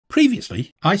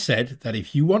Previously, I said that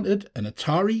if you wanted an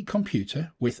Atari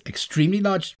computer with extremely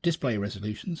large display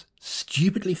resolutions,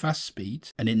 stupidly fast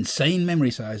speeds, and insane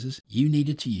memory sizes, you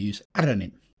needed to use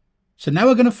ARAnyM. So now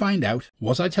we're going to find out,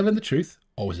 was I telling the truth,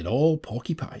 or was it all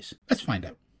porky pies? Let's find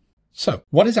out. So,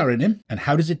 what is ARAnyM, and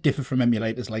how does it differ from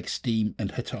emulators like Steam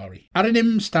and Atari?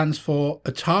 ARAnyM stands for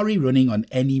Atari Running on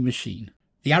Any Machine.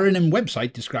 The ARAnyM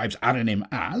website describes ARAnyM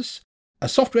as a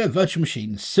software virtual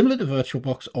machine similar to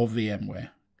VirtualBox or VMware.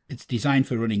 It's designed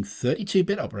for running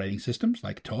 32-bit operating systems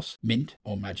like TOS, Mint,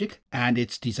 or Magic, and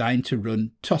it's designed to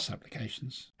run TOS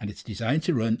applications, and it's designed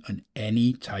to run on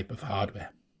any type of hardware.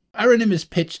 ARAnyM is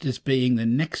pitched as being the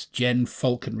next-gen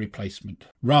Falcon replacement,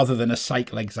 rather than a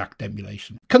cycle exact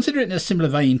emulation. Consider it in a similar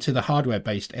vein to the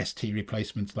hardware-based ST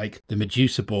replacements like the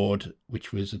Medusa board,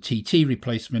 which was a TT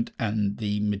replacement, and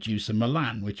the Medusa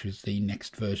Milan, which was the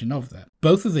next version of that.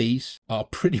 Both of these are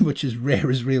pretty much as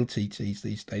rare as real TTs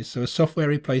these days, so a software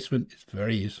replacement is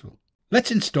very useful.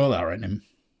 Let's install ARAnyM.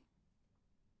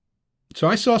 So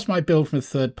I sourced my build from a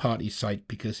third-party site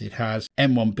because it has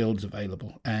M1 builds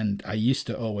available, and I used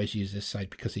to always use this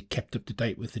site because it kept up to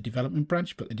date with the development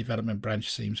branch, but the development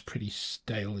branch seems pretty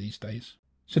stale these days.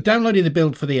 So downloading the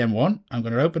build for the M1, I'm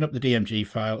going to open up the DMG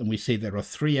file, and we see there are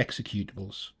 3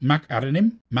 executables: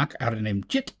 MacARAnyM, MacARAnyM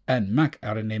JIT, and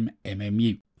MacARAnyM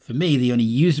MMU. For me, the only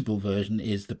usable version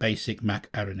is the basic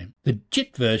MacARAnyM. The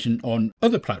JIT version on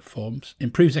other platforms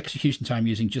improves execution time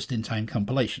using just-in-time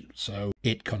compilation. So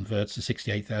it converts the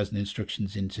 68,000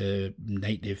 instructions into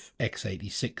native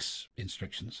x86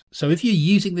 instructions. So if you're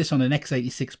using this on an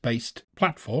x86-based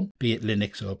platform, be it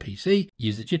Linux or PC,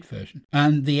 use the JIT version.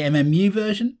 And the MMU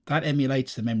version, that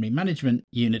emulates the memory management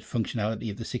unit functionality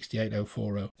of the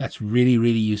 68040. That's really,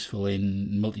 really useful in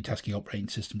multitasking operating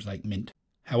systems like Mint.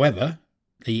 However,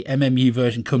 the MMU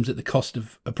version comes at the cost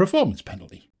of a performance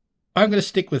penalty. I'm going to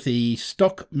stick with the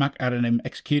stock MacARAnyM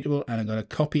executable, and I'm going to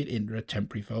copy it into a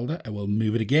temporary folder, and we'll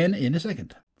move it again in a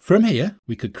second. From here,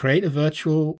 we could create a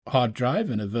virtual hard drive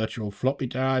and a virtual floppy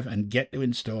drive and get to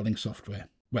installing software.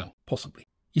 Well, possibly.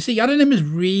 You see, ARAnyM is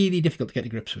really difficult to get to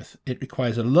grips with. It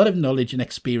requires a lot of knowledge and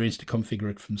experience to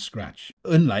configure it from scratch,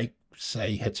 unlike,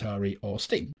 say, Atari or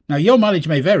Steam. Now, your mileage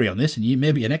may vary on this, and you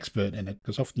may be an expert in it,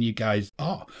 because often you guys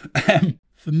are.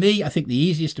 For me, I think the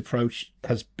easiest approach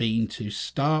has been to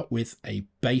start with a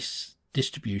base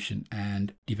distribution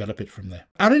and develop it from there.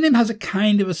 ARAnyM has a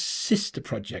kind of a sister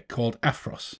project called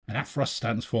AFROS, and AFROS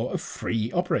stands for a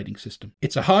free operating system.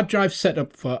 It's a hard drive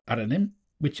setup for ARAnyM,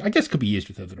 which I guess could be used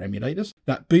with other emulators,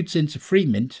 that boots into free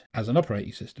Mint as an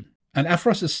operating system. And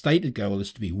AFROS's stated goal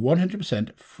is to be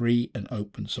 100% free and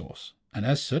open source. And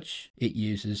as such, it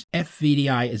uses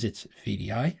FVDI as its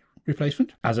VDI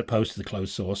replacement, as opposed to the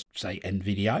closed source, say,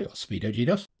 NVDI or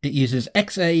SpeedoGDOS. It uses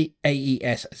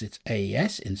XAAES as its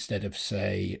AES instead of,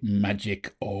 say,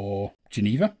 Magic or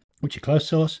Geneva, which are closed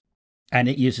source. And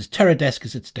it uses Teradesc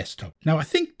as its desktop. Now, I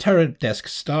think Teradesc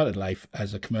started life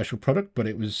as a commercial product, but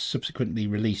it was subsequently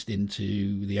released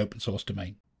into the open source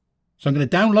domain. So I'm going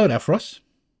to download AFROS.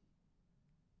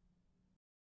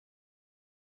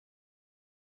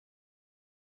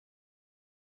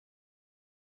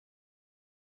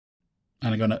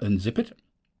 And I'm going to unzip it.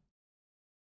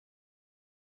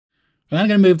 And then I'm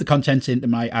going to move the contents into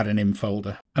my ARAnyM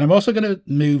folder. And I'm also going to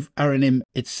move ARAnyM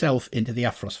itself into the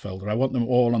AFROS folder. I want them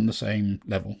all on the same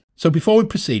level. So before we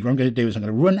proceed, what I'm going to do is I'm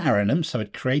going to run ARAnyM so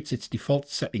it creates its default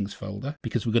settings folder,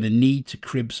 because we're going to need to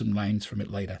crib some lines from it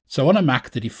later. So on a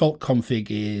Mac, the default config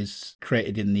is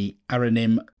created in the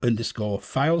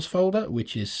ARAnyM_files folder,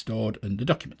 which is stored under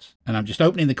documents. And I'm just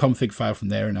opening the config file from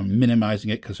there, and I'm minimizing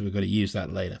it because we're going to use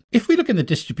that later. If we look in the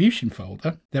distribution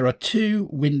folder, there are 2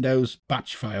 Windows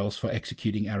batch files for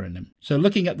executing ARAnyM. So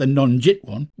looking at the non-JIT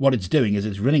one, what it's doing is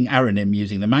it's running ARAnyM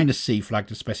using the -C flag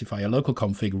to specify a local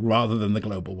config rather than the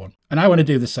global one. And I want to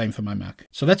do the same for my Mac.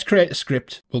 So let's create a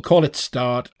script. We'll call it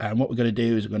start. And what we're going to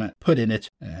do is we're going to put in it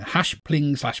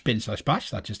 #pling/bin/bash.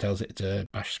 That just tells it it's a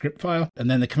bash script file. And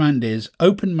then the command is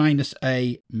open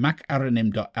 -a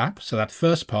macaranym.app. So that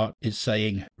first part is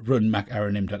saying run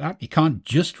macaranym.app. You can't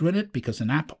just run it because an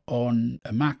app on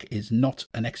a Mac is not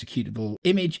an executable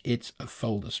image. It's a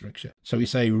folder structure. So we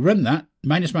say run that.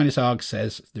 --arg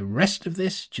says the rest of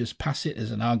this, just pass it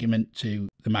as an argument to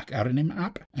the MacARAnyM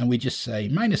app, and we just say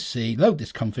 -c, load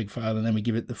this config file, and then we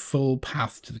give it the full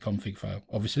path to the config file.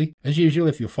 Obviously, as usual,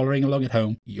 if you're following along at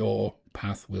home, your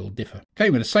path will differ. Okay,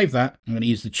 I'm going to save that. I'm going to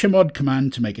use the chmod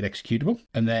command to make it executable,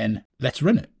 and then let's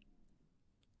run it.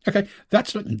 Okay,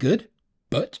 that's looking good,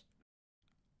 but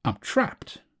I'm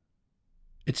trapped.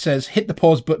 It says hit the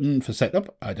pause button for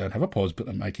setup. I don't have a pause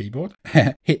button on my keyboard.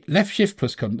 Hit left shift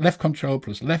plus left control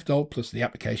plus left alt plus the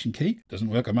application key. Doesn't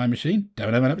work on my machine.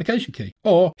 Don't have an application key.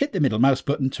 Or hit the middle mouse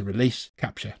button to release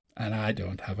capture. And I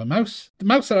don't have a mouse. The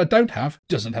mouse that I don't have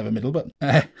doesn't have a middle button.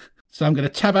 So I'm going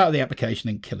to tab out of the application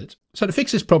and kill it. So to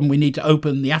fix this problem, we need to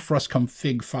open the AFROS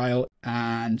config file,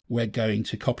 and we're going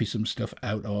to copy some stuff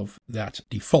out of that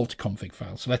default config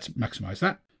file. So let's maximize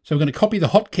that. So we're going to copy the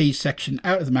hotkeys section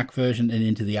out of the Mac version and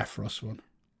into the AFROS one.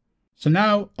 So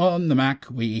now on the Mac,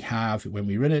 we have, when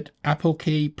we run it, Apple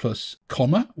key plus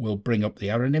comma will bring up the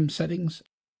ARAnyM settings.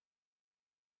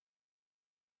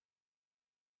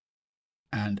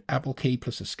 And Apple key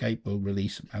plus escape will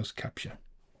release mouse capture.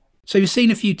 So you've seen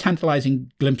a few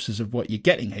tantalizing glimpses of what you're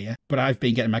getting here, but I've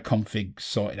been getting my config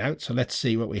sorted out. So let's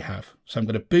see what we have. So I'm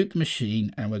going to boot the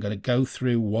machine, and we're going to go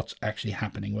through what's actually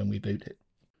happening when we boot it.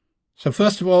 So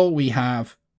first of all, we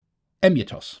have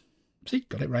emutos. See,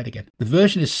 got it right again. The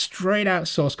version is straight out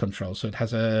source control, so it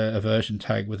has a version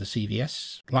tag with a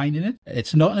CVS line in it.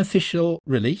 It's not an official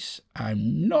release.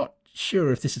 I'm not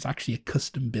sure if this is actually a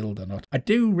custom build or not. I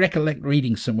do recollect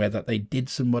reading somewhere that they did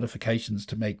some modifications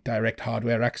to make direct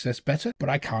hardware access better, but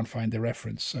I can't find the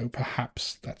reference, so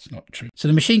perhaps that's not true. So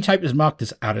the machine type is marked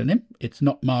as ARAnyM. It's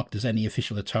not marked as any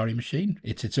official Atari machine.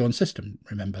 It's its own system,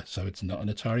 remember, so it's not an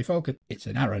Atari Falcon. It's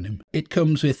an ARAnyM. It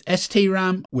comes with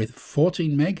ST-RAM with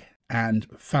 14 meg and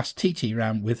fast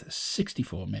TT-RAM with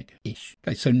 64 meg-ish.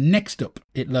 Okay, so next up,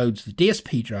 it loads the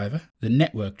DSP driver, the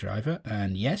network driver,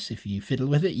 and yes, if you fiddle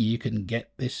with it, you can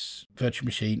get this virtual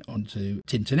machine onto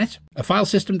internet. A file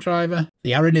system driver,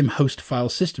 the ARAnyM host file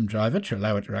system driver to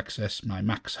allow it to access my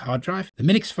Mac's hard drive, the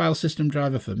Minix file system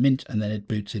driver for Mint, and then it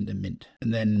boots into Mint.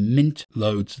 And then Mint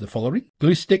loads the following.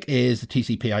 Glue stick is the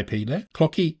TCP/IP layer.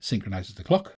 Clocky synchronizes the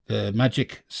clock. The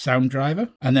Magic sound driver,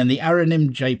 and then the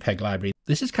ARAnyM JPEG library.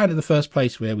 This is kind of the first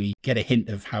place where we get a hint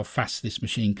of how fast this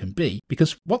machine can be,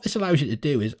 because what this allows you to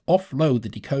do is offload the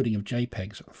decoding of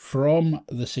JPEGs from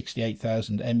the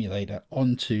 68000 emulator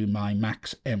onto my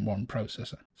Mac's M1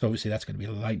 processor. So obviously that's going to be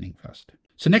lightning fast.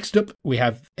 So next up, we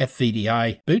have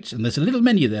FVDI boots, and there's a little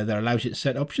menu there that allows you to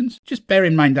set options. Just bear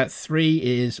in mind that 3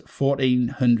 is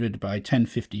 1400 by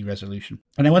 1050 resolution.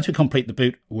 And then once we complete the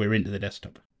boot, we're into the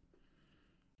desktop.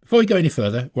 Before we go any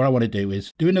further, what I want to do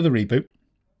is do another reboot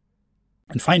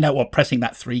and find out what pressing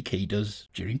that 3 key does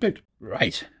during boot.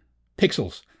 Right,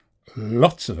 pixels,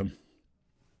 lots of them.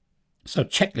 So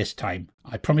checklist time.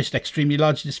 I promised extremely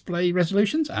large display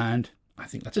resolutions, and I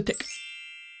think that's a tick.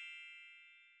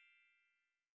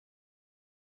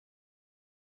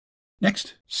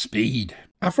 Next, speed.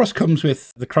 AFROS comes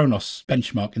with the Kronos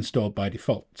benchmark installed by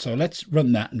default. So let's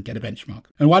run that and get a benchmark.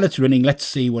 And while it's running, let's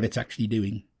see what it's actually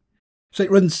doing. So it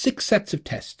runs 6 sets of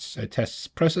tests. So it tests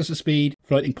processor speed,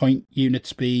 floating point unit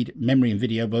speed, memory and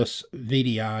video bus,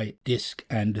 VDI, disk,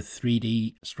 and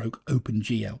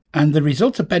 3D/OpenGL. And the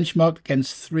results are benchmarked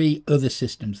against 3 other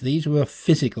systems. These were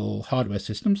physical hardware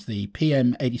systems, the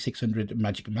PM8600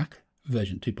 Magic Mac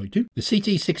version 2.2, the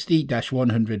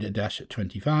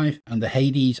CT60-100-25, and the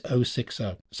Hades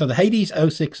 060. So the Hades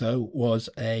 060 was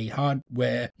a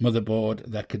hardware motherboard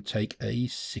that could take a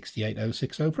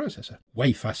 68060 processor,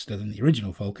 way faster than the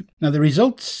original Falcon. Now the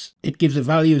results, it gives a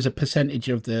value as a percentage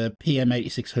of the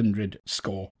PM8600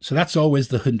 score. So that's always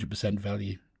the 100%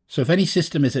 value. So if any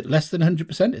system is at less than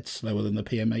 100%, it's slower than the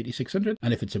PM8600.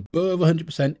 And if it's above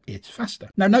 100%, it's faster.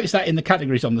 Now notice that in the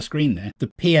categories on the screen there,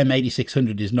 the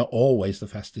PM8600 is not always the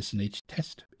fastest in each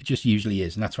test. It just usually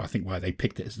is. And that's why I think why they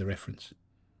picked it as the reference.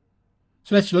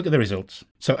 So let's look at the results.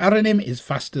 So ARAnyM is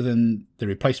faster than the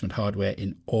replacement hardware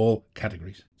in all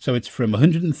categories. So it's from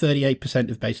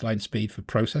 138% of baseline speed for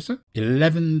processor,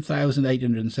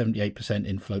 11,878%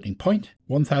 in floating point,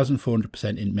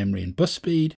 1,400% in memory and bus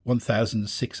speed,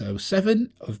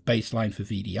 1,607 of baseline for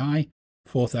VDI,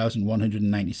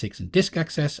 4,196 in disk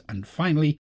access, and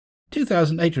finally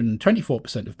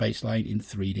 2,824% of baseline in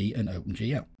 3D and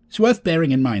OpenGL. It's worth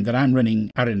bearing in mind that I'm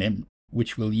running ARAnyM,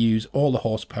 which will use all the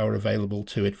horsepower available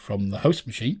to it from the host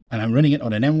machine, and I'm running it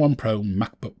on an M1 Pro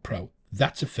MacBook Pro.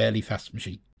 That's a fairly fast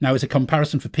machine. Now, as a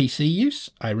comparison for PC use,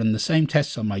 I run the same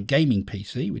tests on my gaming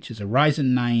PC, which is a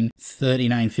Ryzen 9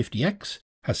 3950X,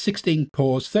 has 16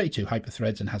 cores, 32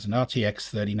 hyperthreads, and has an RTX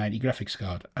 3090 graphics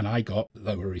card, and I got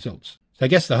lower results. So I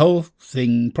guess the whole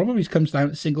thing probably comes down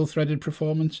to single-threaded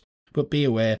performance, but be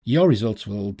aware, your results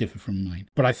will differ from mine.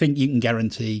 But I think you can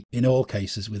guarantee, in all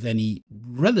cases, with any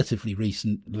relatively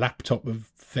recent laptop of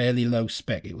fairly low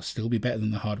spec, it will still be better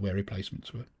than the hardware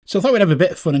replacements were. So I thought we'd have a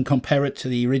bit of fun and compare it to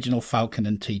the original Falcon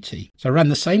and TT. So I ran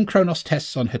the same Kronos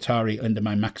tests on Atari under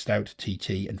my maxed out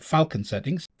TT and Falcon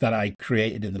settings that I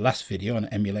created in the last video on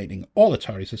emulating all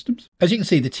Atari systems. As you can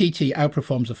see, the TT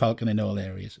outperforms the Falcon in all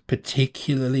areas,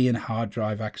 particularly in hard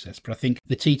drive access. But I think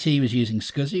the TT was using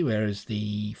SCSI, whereas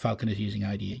the Falcon is using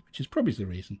IDE, which is probably the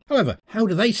reason. However, how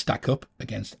do they stack up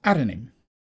against ARAnyM?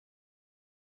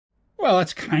 Well,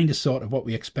 that's kind of sort of what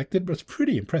we expected, but it's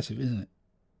pretty impressive, isn't it?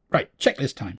 Right,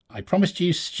 checklist time. I promised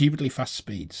you stupidly fast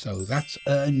speed, so that's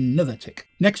another tick.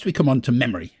 Next we come on to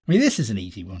memory. I mean, this is an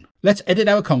easy one. Let's edit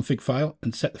our config file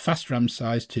and set the fast RAM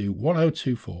size to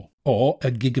 1024 or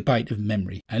a gigabyte of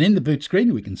memory. And in the boot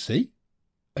screen we can see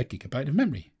a gigabyte of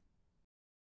memory.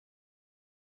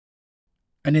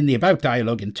 And in the about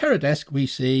dialog in Teradesc we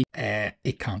see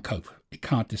it can't cope. It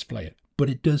can't display it, but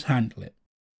it does handle it.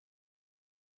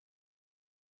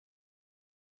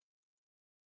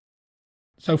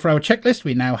 So for our checklist,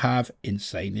 we now have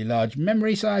insanely large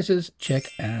memory sizes,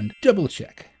 check and double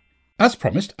check. As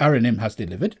promised, ARAnyM has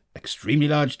delivered extremely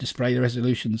large display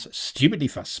resolutions, stupidly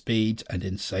fast speeds, and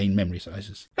insane memory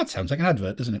sizes. That sounds like an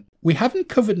advert, doesn't it? We haven't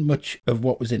covered much of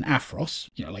what was in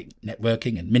AFROS, like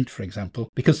networking and Mint, for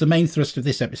example, because the main thrust of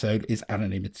this episode is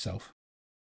ARAnyM itself.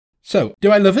 So,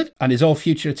 do I love it? And is all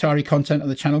future Atari content on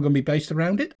the channel going to be based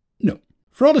around it? No.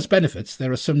 For all its benefits,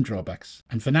 there are some drawbacks,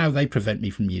 and for now they prevent me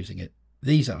from using it.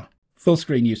 These are full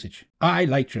screen usage. I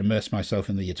like to immerse myself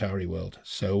in the Atari world,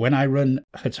 so when I run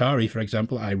Atari, for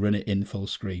example, I run it in full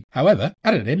screen. However,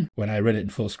 ARAnyM, when I run it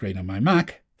in full screen on my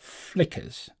Mac,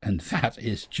 flickers, and that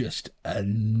is just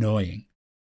annoying.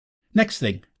 Next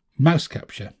thing, mouse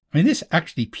capture. I mean, this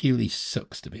actually purely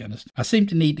sucks, to be honest. I seem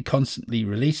to need to constantly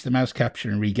release the mouse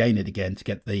capture and regain it again to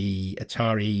get the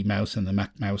Atari mouse and the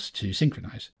Mac mouse to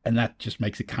synchronize, and that just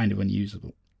makes it kind of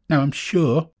unusable. Now, I'm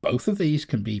sure both of these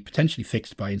can be potentially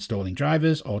fixed by installing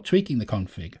drivers or tweaking the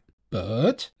config,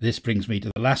 but this brings me to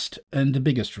the last and the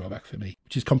biggest drawback for me,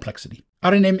 which is complexity.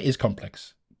 ARAnyM is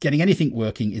complex. Getting anything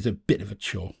working is a bit of a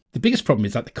chore. The biggest problem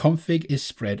is that the config is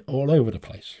spread all over the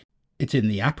place. It's in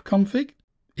the app config,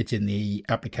 it's in the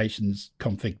applications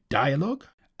config dialog,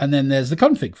 and then there's the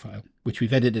config file, which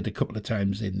we've edited a couple of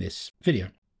times in this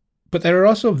video. But there are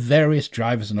also various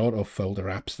drivers and auto folder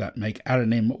apps that make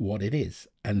ARAnyM what it is,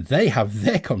 and they have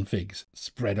their configs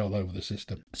spread all over the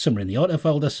system. Some are in the auto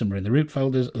folder, some are in the root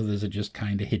folders, others are just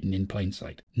kind of hidden in plain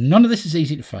sight. None of this is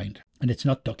easy to find, and it's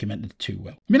not documented too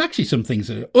well. I mean, actually some things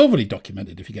are overly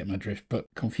documented, if you get my drift, but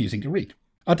confusing to read.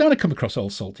 I don't want to come across all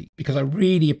salty, because I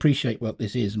really appreciate what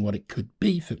this is and what it could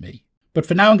be for me. But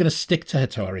for now I'm going to stick to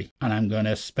Atari, and I'm going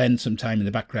to spend some time in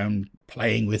the background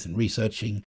playing with and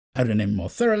researching ARAnyM more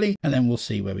thoroughly, and then we'll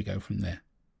see where we go from there.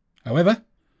 However,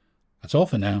 that's all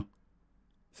for now.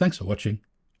 Thanks for watching,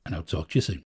 and I'll talk to you soon.